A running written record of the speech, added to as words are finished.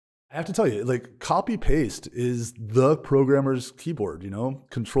I have to tell you, like copy paste is the programmer's keyboard,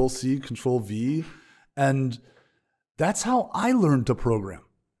 Control C, Control V. And that's how I learned to program.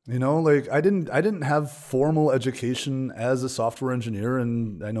 Like I didn't have formal education as a software engineer,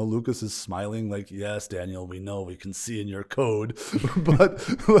 and I know Lucas is smiling like, yes, Daniel, we know, we can see in your code. But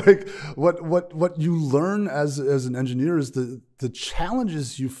like what you learn as an engineer is the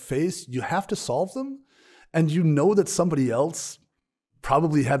challenges you face, you have to solve them, and you know that somebody else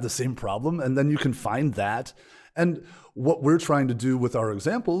probably had the same problem, and then you can find that. And what we're trying to do with our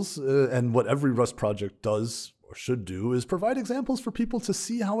examples, and what every Rust project does or should do, is provide examples for people to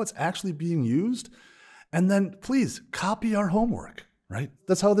see how it's actually being used. And then please copy our homework, right?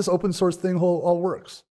 That's how this open source thing all works.